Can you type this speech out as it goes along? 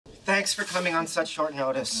Thanks for coming on such short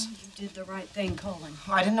notice. You did the right thing calling.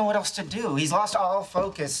 I didn't know what else to do. He's lost all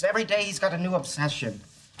focus. Every day he's got a new obsession.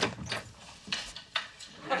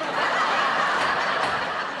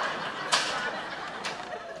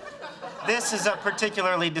 This is a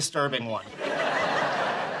particularly disturbing one.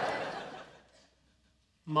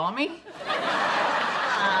 Mommy?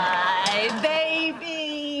 Hi,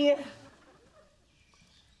 baby.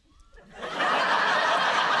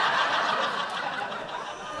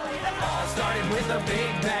 All started with a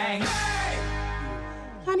big bang.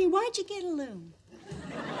 Honey, why'd you get a loom?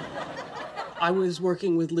 I was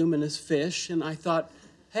working with luminous fish, and I thought,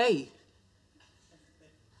 hey,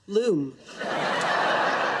 loom.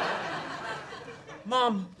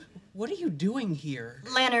 Mom, what are you doing here?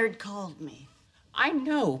 Leonard called me. I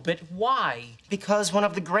know, but why? Because one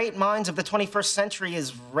of the great minds of the 21st century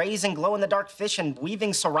is raising glow-in-the-dark fish and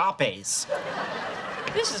weaving serapes.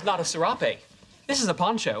 This is not a serape. This is a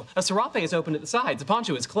poncho. A serape is open at the sides. A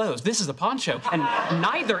poncho is closed. This is a poncho, and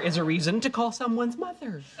neither is a reason to call someone's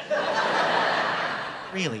mother.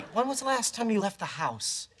 Really, when was the last time you left the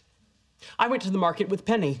house? I went to the market with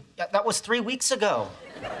Penny. Yeah, that was 3 weeks ago.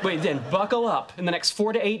 Wait, then buckle up. In the next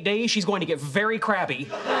 4 to 8 days, she's going to get very crabby.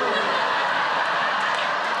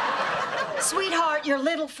 Sweetheart, your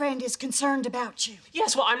little friend is concerned about you.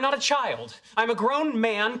 Yes, well, I'm not a child. I'm a grown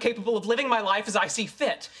man capable of living my life as I see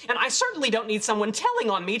fit. And I certainly don't need someone telling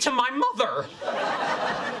on me to my mother.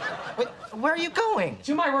 Wait, where are you going?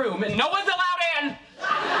 To my room, and no one's allowed in!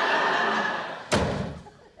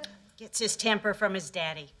 Gets his temper from his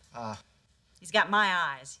daddy. He's got my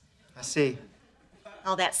eyes. I see.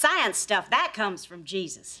 All that science stuff, that comes from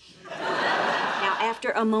Jesus. Now, after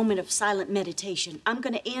a moment of silent meditation, I'm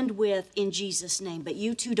going to end with, in Jesus' name, but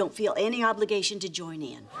you two don't feel any obligation to join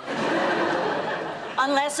in.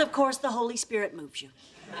 Unless, of course, the Holy Spirit moves you.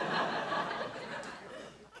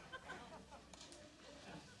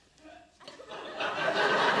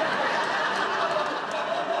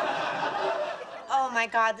 Oh my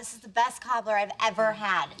God, this is the best cobbler I've ever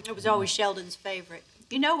had. It was always Sheldon's favorite.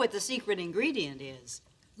 You know what the secret ingredient is?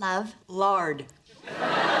 Love? Lard.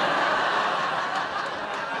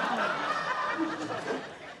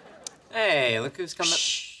 Hey, look who's coming.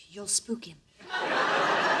 Shh, you'll spook him.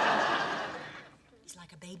 He's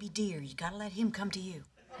like a baby deer. You gotta let him come to you.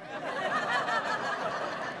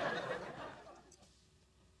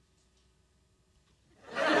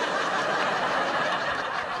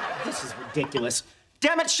 This is ridiculous.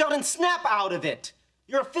 Damn it, Sheldon, snap out of it.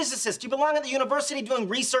 You're a physicist. You belong at the university doing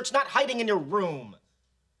research, not hiding in your room.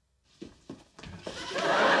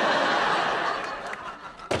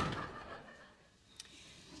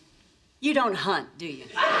 You don't hunt, do you?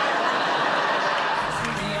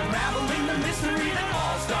 Unraveling the mystery that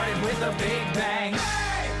all started with a big bang.